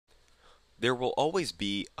There will always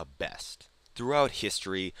be a best. Throughout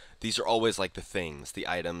history, these are always like the things, the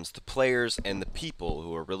items, the players, and the people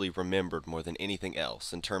who are really remembered more than anything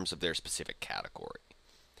else in terms of their specific category.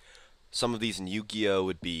 Some of these in Yu-Gi-Oh!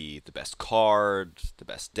 Would be the best card, the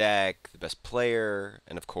best deck, the best player,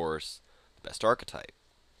 and of course, the best archetype.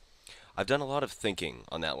 I've done a lot of thinking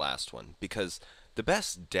on that last one because the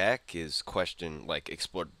best deck is questioned, like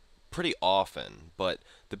explored pretty often, but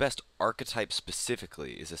the best archetype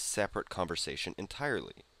specifically is a separate conversation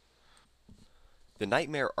entirely. The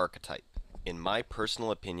Knightmare Archetype, in my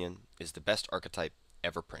personal opinion, is the best archetype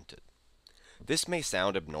ever printed. This may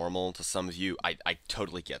sound abnormal to some of you, I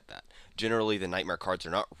totally get that. Generally, the Nightmare cards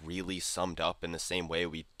are not really summed up in the same way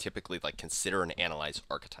we typically consider and analyze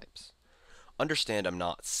archetypes. Understand I'm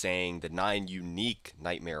not saying the 9 unique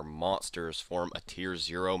Nightmare monsters form a tier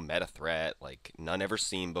 0 meta threat like none ever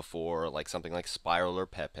seen before, like something like Spiral or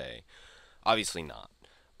Pepe. Obviously not.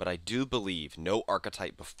 But I do believe no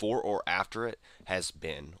archetype before or after it has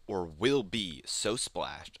been or will be so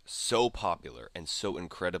splashed, so popular, and so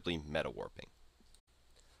incredibly meta warping.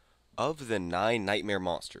 Of the 9 Nightmare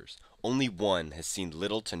monsters, only one has seen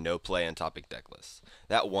little to no play on topic deck lists.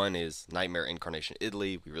 That one is Nightmare Incarnation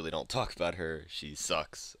Italy. We really don't talk about her. She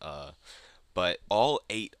sucks. But all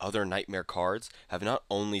 8 other Nightmare cards have not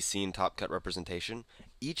only seen top cut representation,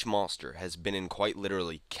 each monster has been in quite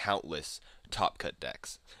literally countless top cut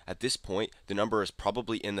decks. At this point, the number is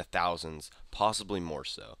probably in the thousands, possibly more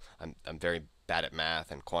so. I'm very bad at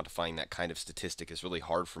math, and quantifying that kind of statistic is really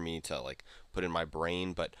hard for me to put in my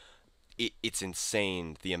brain, but it's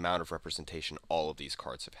insane the amount of representation all of these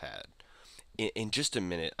cards have had. In just a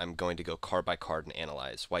minute, I'm going to go card by card and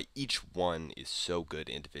analyze why each one is so good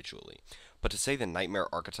individually. But to say the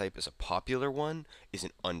Nightmare archetype is a popular one is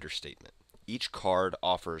an understatement. Each card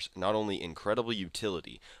offers not only incredible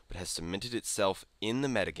utility, but has cemented itself in the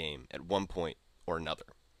metagame at one point or another.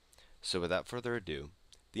 So without further ado,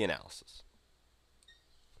 the analysis.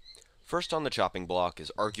 First on the chopping block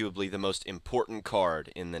is arguably the most important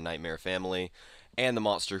card in the Knightmare family, and the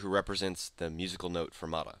monster who represents the musical note for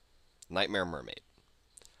Mata, Knightmare Mermaid.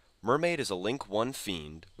 Mermaid is a Link 1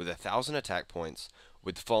 fiend with 1,000 attack points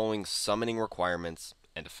with the following summoning requirements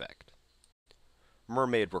and effect.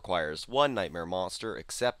 Mermaid requires 1 Nightmare monster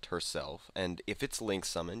except herself, and if it's Link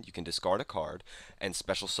summoned, you can discard a card and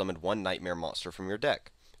special summon 1 Nightmare monster from your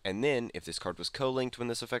deck. And then, if this card was co-linked when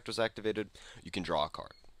this effect was activated, you can draw a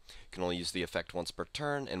card. You can only use the effect once per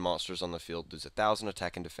turn, and monsters on the field lose 1,000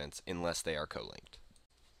 attack and defense unless they are co-linked.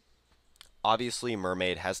 Obviously,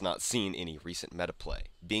 Mermaid has not seen any recent meta play.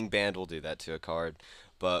 Being banned will do that to a card,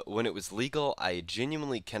 but when it was legal, I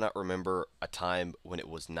genuinely cannot remember a time when it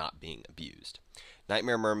was not being abused.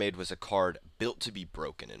 Knightmare Mermaid was a card built to be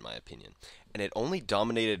broken, in my opinion, and it only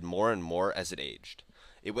dominated more and more as it aged.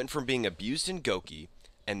 It went from being abused in Goki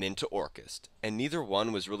and then to Orchest, and neither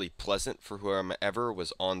one was really pleasant for whoever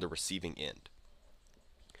was on the receiving end.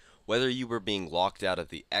 Whether you were being locked out of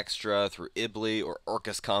the extra through Ibli or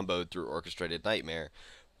Orchest comboed through Orchestrated Nightmare,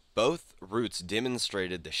 both routes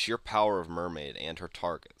demonstrated the sheer power of Mermaid and her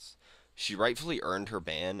targets. She rightfully earned her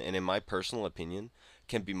ban, and in my personal opinion,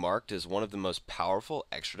 can be marked as one of the most powerful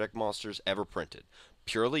extra deck monsters ever printed,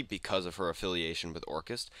 purely because of her affiliation with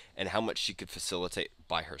Orchest and how much she could facilitate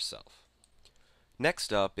by herself.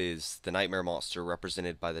 Next up is the Nightmare monster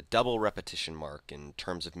represented by the double repetition mark in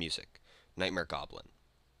terms of music, Nightmare Goblin.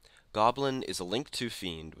 Goblin is a Link 2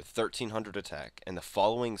 fiend with 1,300 attack and the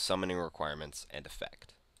following summoning requirements and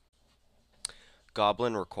effect.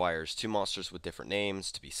 Goblin requires 2 monsters with different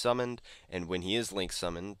names to be summoned, and when he is Link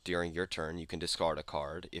summoned during your turn, you can discard a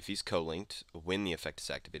card. If he's co-linked, when the effect is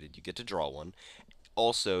activated, you get to draw one.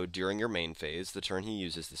 Also, during your main phase, the turn he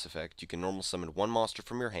uses this effect, you can normal summon 1 monster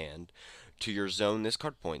from your hand to your zone this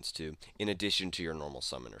card points to, in addition to your normal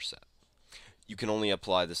summoner set. You can only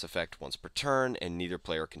apply this effect once per turn, and neither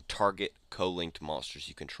player can target co-linked monsters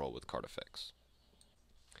you control with card effects.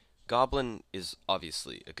 Goblin is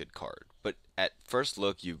obviously a good card, but at first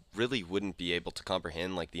look you really wouldn't be able to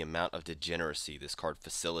comprehend the amount of degeneracy this card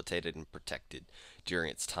facilitated and protected during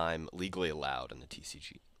its time legally allowed in the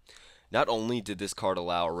TCG. Not only did this card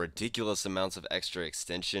allow ridiculous amounts of extra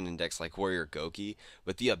extension in decks like Warrior Goki,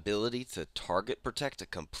 but the ability to target protect a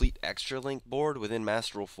complete extra link board within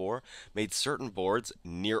Master Rule 4 made certain boards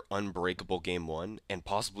near unbreakable Game 1, and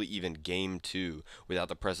possibly even Game 2 without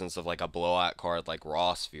the presence of a blowout card like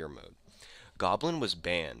Raw Sphere Mode. Goblin was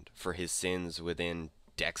banned for his sins within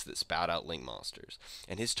decks that spout out Link monsters,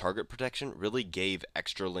 and his target protection really gave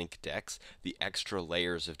extra Link decks the extra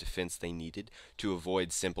layers of defense they needed to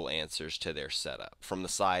avoid simple answers to their setup, from the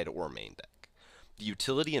side or main deck. The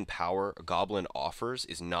utility and power a Goblin offers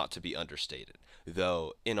is not to be understated,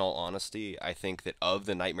 though, in all honesty, I think that of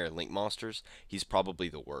the Knightmare Link monsters, he's probably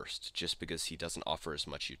the worst, just because he doesn't offer as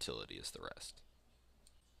much utility as the rest.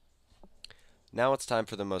 Now it's time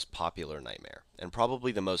for the most popular Knightmare, and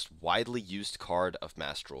probably the most widely used card of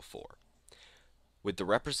Mastral 4. With the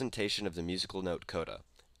representation of the musical note coda,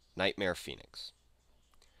 Knightmare Phoenix.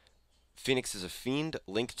 Phoenix is a fiend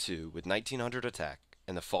Link 2 with 1900 attack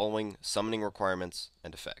and the following summoning requirements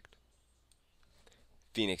and effect.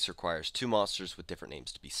 Phoenix requires 2 monsters with different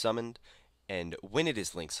names to be summoned, and when it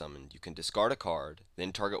is Link summoned, you can discard a card,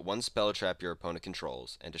 then target one spell trap your opponent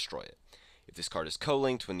controls and destroy it. If this card is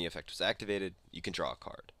co-linked when the effect was activated, you can draw a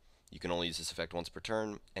card. You can only use this effect once per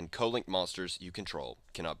turn, and co-linked monsters you control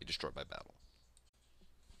cannot be destroyed by battle.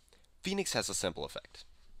 Phoenix has a simple effect,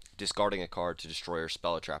 discarding a card to destroy or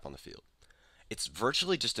spell a trap on the field. It's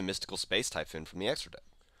virtually just a mystical space typhoon from the extra deck.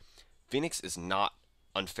 Phoenix is not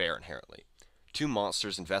unfair inherently. 2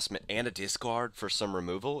 monsters, investment, and a discard for some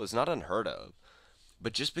removal is not unheard of,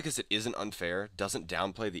 but just because it isn't unfair doesn't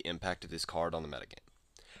downplay the impact of this card on the metagame.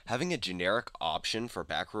 Having a generic option for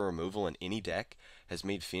back row removal in any deck has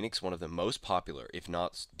made Phoenix one of the most popular, if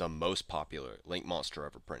not the most popular, Link monster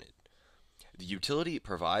ever printed. The utility it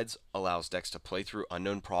provides allows decks to play through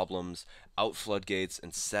unknown problems, out floodgates,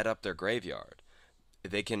 and set up their graveyard.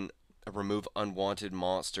 They can remove unwanted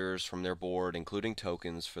monsters from their board, including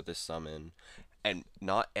tokens for this summon, and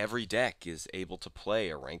not every deck is able to play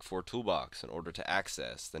a rank 4 toolbox in order to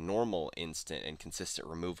access the normal instant and consistent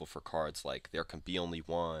removal for cards like There Can Be Only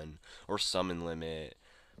One or Summon Limit.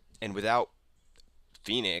 And without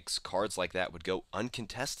Phoenix, cards like that would go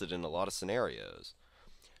uncontested in a lot of scenarios.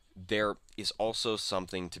 There is also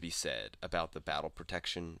something to be said about the battle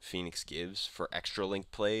protection Phoenix gives for extra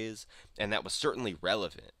link plays, and that was certainly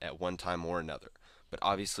relevant at one time or another. But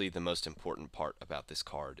obviously the most important part about this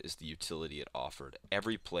card is the utility it offered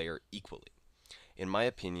every player equally. In my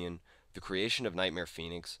opinion, the creation of Knightmare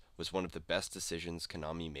Phoenix was one of the best decisions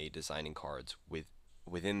Konami made designing cards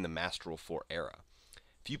within the Mastral 4 era.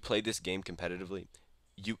 If you play this game competitively,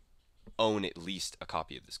 you own at least a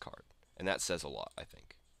copy of this card, and that says a lot, I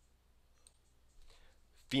think.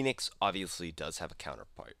 Phoenix obviously does have a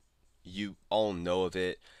counterpart. You all know of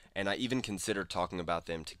it, and I even considered talking about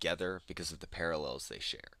them together because of the parallels they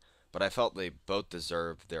share, but I felt they both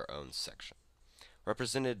deserved their own section.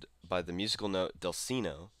 Represented by the musical note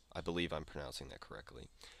Dulcino, I believe I'm pronouncing that correctly,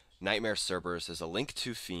 Knightmare Cerberus is a Link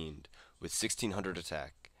 2 fiend with 1600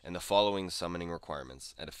 attack and the following summoning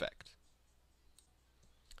requirements and effect.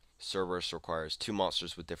 Cerberus requires 2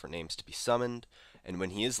 monsters with different names to be summoned, and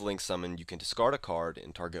when he is Link summoned, you can discard a card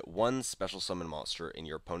and target one special summon monster in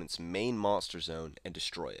your opponent's main monster zone and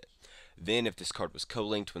destroy it. Then, if this card was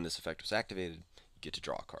co-linked when this effect was activated, you get to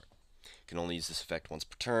draw a card. You can only use this effect once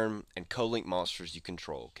per turn, and co-linked monsters you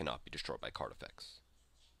control cannot be destroyed by card effects.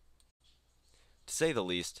 To say the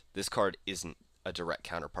least, this card isn't a direct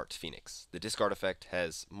counterpart to Phoenix. The discard effect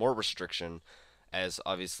has more restriction, as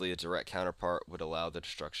obviously a direct counterpart would allow the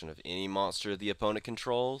destruction of any monster the opponent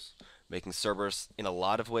controls, making Cerberus in a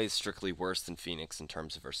lot of ways strictly worse than Phoenix in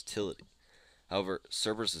terms of versatility. However,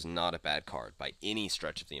 Cerberus is not a bad card by any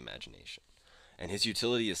stretch of the imagination, and his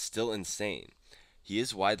utility is still insane. He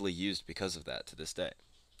is widely used because of that to this day.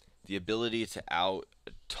 The ability to out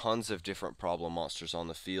tons of different problem monsters on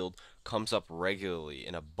the field comes up regularly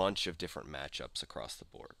in a bunch of different matchups across the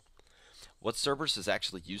board. What Cerberus is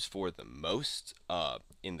actually used for the most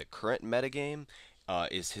in the current metagame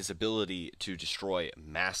is his ability to destroy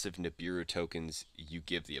massive Nibiru tokens you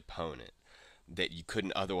give the opponent that you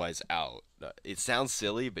couldn't otherwise out. It sounds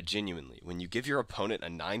silly, but genuinely, when you give your opponent a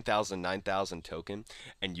 9,000 token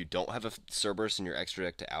and you don't have a Cerberus in your extra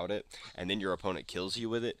deck to out it, and then your opponent kills you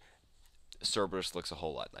with it, Cerberus looks a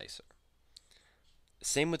whole lot nicer.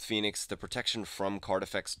 Same with Phoenix, the protection from card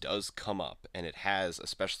effects does come up, and it has,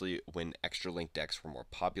 especially when extra link decks were more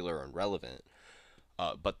popular and relevant,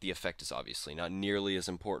 but the effect is obviously not nearly as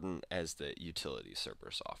important as the utility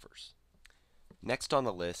Cerberus offers. Next on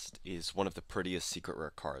the list is one of the prettiest secret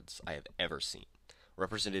rare cards I have ever seen.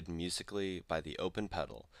 Represented musically by the open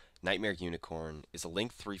pedal, Knightmare Unicorn is a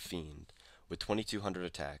Link 3 fiend with 2200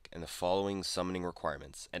 attack and the following summoning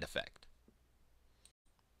requirements and effect.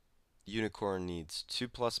 Unicorn needs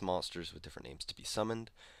 2+ monsters with different names to be summoned,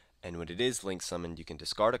 and when it is Link summoned, you can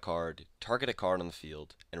discard a card, target a card on the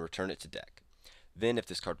field, and return it to deck. Then, if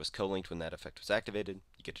this card was co-linked when that effect was activated,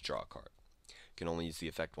 you get to draw a card. You can only use the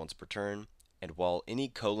effect once per turn, and while any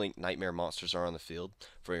co-linked Nightmare monsters are on the field,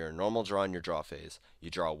 for your normal draw in your draw phase, you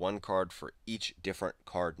draw one card for each different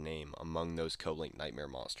card name among those co-linked Nightmare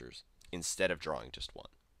monsters, instead of drawing just one.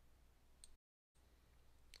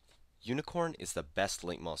 Unicorn is the best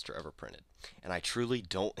Link monster ever printed, and I truly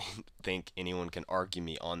don't think anyone can argue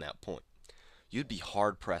me on that point. You'd be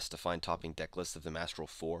hard pressed to find topping deck lists of the Master Rule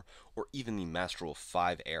 4 or even the Master Rule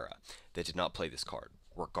 5 era that did not play this card,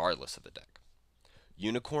 regardless of the deck.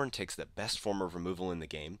 Unicorn takes the best form of removal in the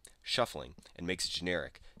game, shuffling, and makes it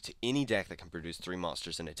generic to any deck that can produce 3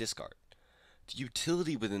 monsters in a discard. The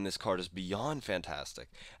utility within this card is beyond fantastic,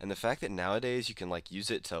 and the fact that nowadays you can use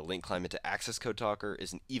it to link climb into access code talker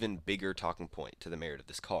is an even bigger talking point to the merit of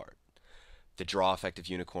this card. The draw effect of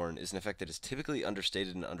Unicorn is an effect that is typically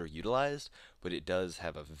understated and underutilized, but it does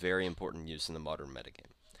have a very important use in the modern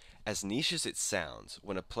metagame. As niche as it sounds,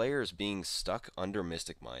 when a player is being stuck under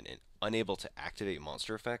Mystic Mine and unable to activate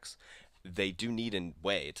monster effects, they do need a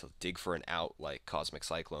way to dig for an out like Cosmic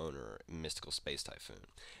Cyclone or Mystical Space Typhoon.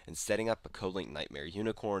 And setting up a co-link Knightmare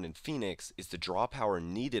Unicorn and Phoenix is the draw power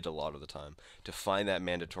needed a lot of the time to find that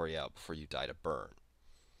mandatory out before you die to burn.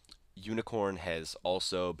 Unicorn has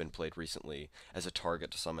also been played recently as a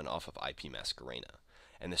target to summon off of IP Masquerena,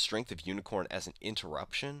 and the strength of Unicorn as an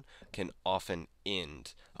interruption can often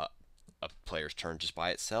end a player's turn just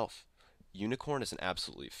by itself. Unicorn is an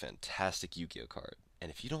absolutely fantastic Yu-Gi-Oh card, and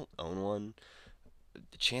if you don't own one,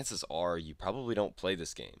 the chances are you probably don't play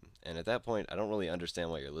this game, and at that point, I don't really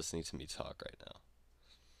understand why you're listening to me talk right now.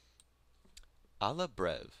 A la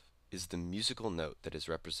Breve is the musical note that is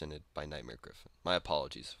represented by Knightmare Griffin. My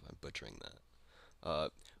apologies if I'm butchering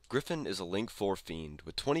that. Griffin is a Link 4 fiend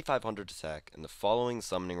with 2500 attack and the following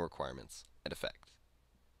summoning requirements and effect.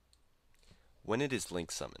 When it is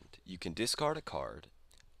Link summoned, you can discard a card,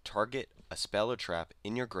 target a spell or trap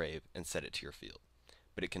in your grave, and set it to your field,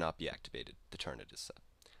 but it cannot be activated the turn it is set.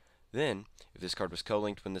 Then, if this card was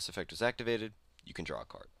co-linked when this effect was activated, you can draw a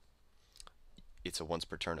card. It's a once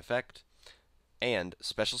per turn effect, and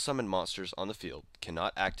special summon monsters on the field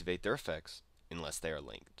cannot activate their effects unless they are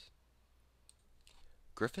linked.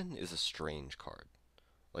 Griffin is a strange card,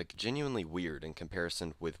 genuinely weird in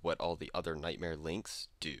comparison with what all the other Knightmare links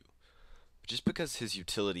do. Just because his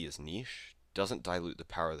utility is niche doesn't dilute the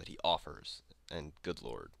power that he offers, and good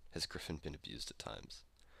lord, has Griffin been abused at times.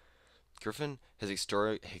 Griffin has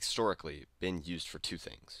historically been used for 2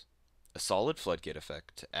 things: a solid floodgate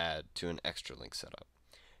effect to add to an extra link setup,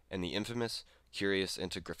 and the infamous Curious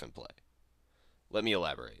into Griffin play. Let me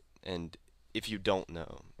elaborate, and if you don't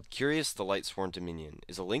know, Curious the Lightsworn Dominion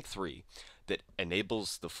is a Link 3 that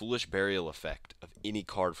enables the Foolish Burial effect of any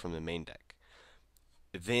card from the main deck.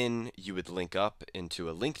 Then you would link up into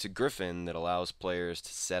a Link to Griffin that allows players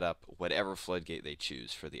to set up whatever floodgate they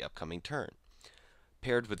choose for the upcoming turn.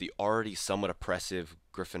 Paired with the already somewhat oppressive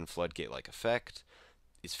Griffin floodgate-like effect,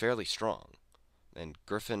 is fairly strong, and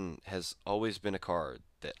Griffin has always been a card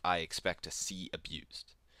that I expect to see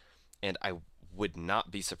abused. And I would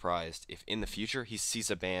not be surprised if in the future he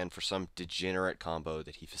sees a ban for some degenerate combo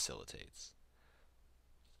that he facilitates.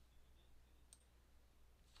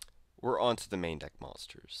 We're on to the main deck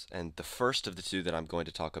monsters, and the first of the 2 that I'm going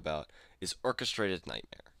to talk about is Orchestrated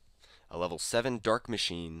Knightmare, a level 7 Dark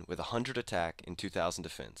Machine with 100 attack and 2000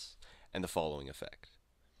 defense, and the following effect.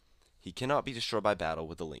 He cannot be destroyed by battle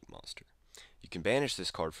with a Link monster. You can banish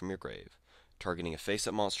this card from your grave, targeting a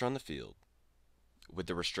face-up monster on the field, with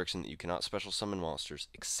the restriction that you cannot special summon monsters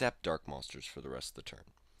except dark monsters for the rest of the turn.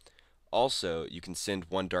 Also, you can send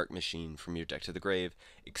 1 Dark Machine from your deck to the grave,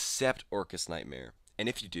 except Orcus Knightmare, and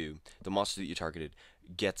if you do, the monster that you targeted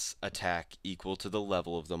gets attack equal to the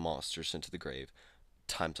level of the monster sent to the grave,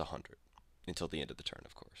 times 100, until the end of the turn,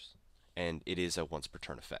 of course. And it is a once per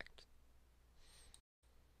turn effect.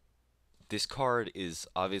 This card is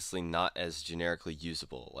obviously not as generically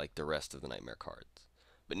usable like the rest of the Knightmare cards.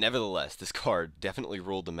 But nevertheless, this card definitely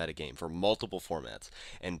ruled the metagame for multiple formats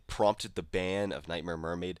and prompted the ban of Knightmare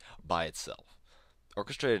Mermaid by itself.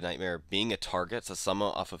 Orchestrated Knightmare being a target to summon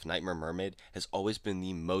off of Knightmare Mermaid has always been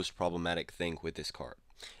the most problematic thing with this card.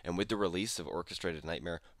 And with the release of Orchestrated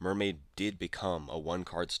Knightmare, Mermaid did become a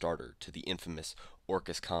 1-card starter to the infamous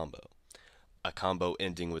Orcus combo. A combo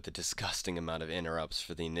ending with a disgusting amount of interrupts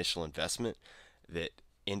for the initial investment that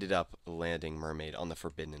ended up landing Mermaid on the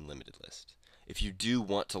Forbidden and Limited list. If you do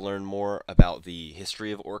want to learn more about the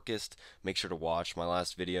history of Orcus, make sure to watch my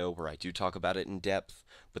last video where I do talk about it in depth,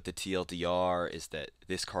 but the TLDR is that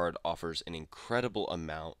this card offers an incredible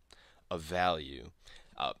amount of value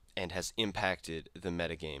and has impacted the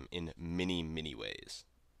metagame in many, many ways.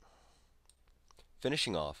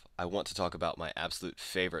 Finishing off, I want to talk about my absolute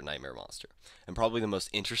favorite Knightmare monster, and probably the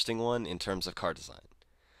most interesting one in terms of card design.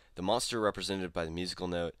 The monster represented by the musical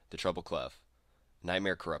note, the treble clef,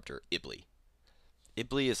 Knightmare Corruptor, Ibli.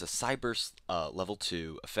 Ibli is a Cyberse level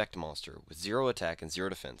 2 effect monster with 0 attack and 0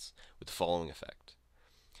 defense with the following effect.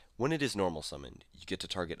 When it is normal summoned, you get to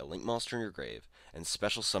target a link monster in your grave and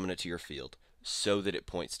special summon it to your field so that it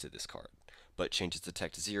points to this card, but changes the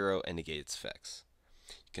tech to 0 and negates its effects.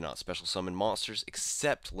 You cannot special summon monsters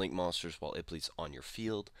except link monsters while Ibly's on your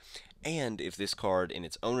field, and if this card in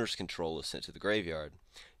its owner's control is sent to the graveyard,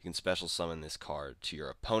 you can special summon this card to your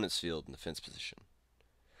opponent's field in the fence position.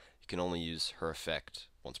 You can only use her effect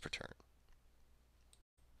once per turn.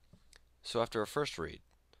 So after a first read,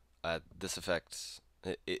 this effect,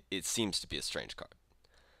 it seems to be a strange card.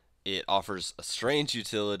 It offers a strange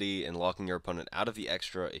utility in locking your opponent out of the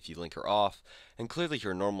extra if you link her off, and clearly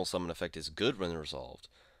her normal summon effect is good when resolved.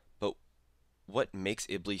 But what makes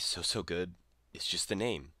Ibly so good is just the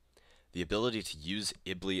name. The ability to use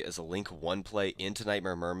Ibly as a link 1 play into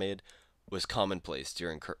Knightmare Mermaid was commonplace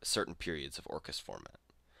during certain periods of Orcus format.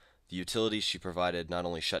 The utilities she provided not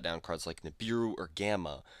only shut down cards like Nibiru or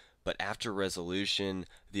Gamma, but after resolution,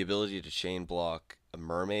 the ability to chain block a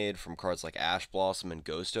mermaid from cards like Ash Blossom and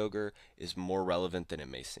Ghost Ogre is more relevant than it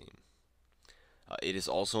may seem. It is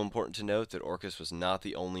also important to note that Orcus was not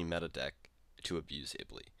the only meta deck to abuse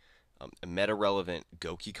Ibly. Meta-relevant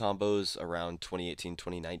Goki combos around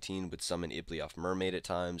 2018-2019 would summon Ibly off Mermaid at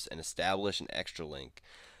times and establish an extra link,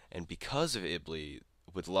 and because of Ibly,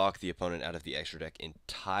 would lock the opponent out of the extra deck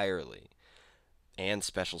entirely, and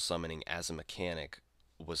special summoning as a mechanic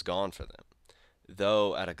was gone for them.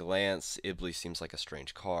 Though, at a glance, Ibly seems like a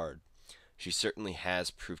strange card, she certainly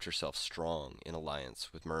has proved herself strong in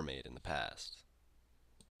alliance with Mermaid in the past.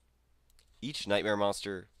 Each Knightmare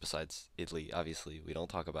monster, besides Ibly, obviously, we don't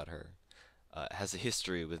talk about her, has a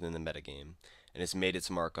history within the metagame, and has made its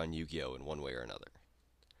mark on Yu-Gi-Oh! In one way or another.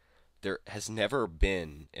 There has never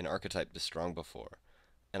been an archetype this strong before,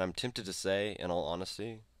 and I'm tempted to say, in all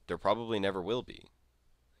honesty, there probably never will be.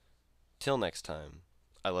 Till next time,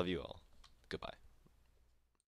 I love you all. Goodbye.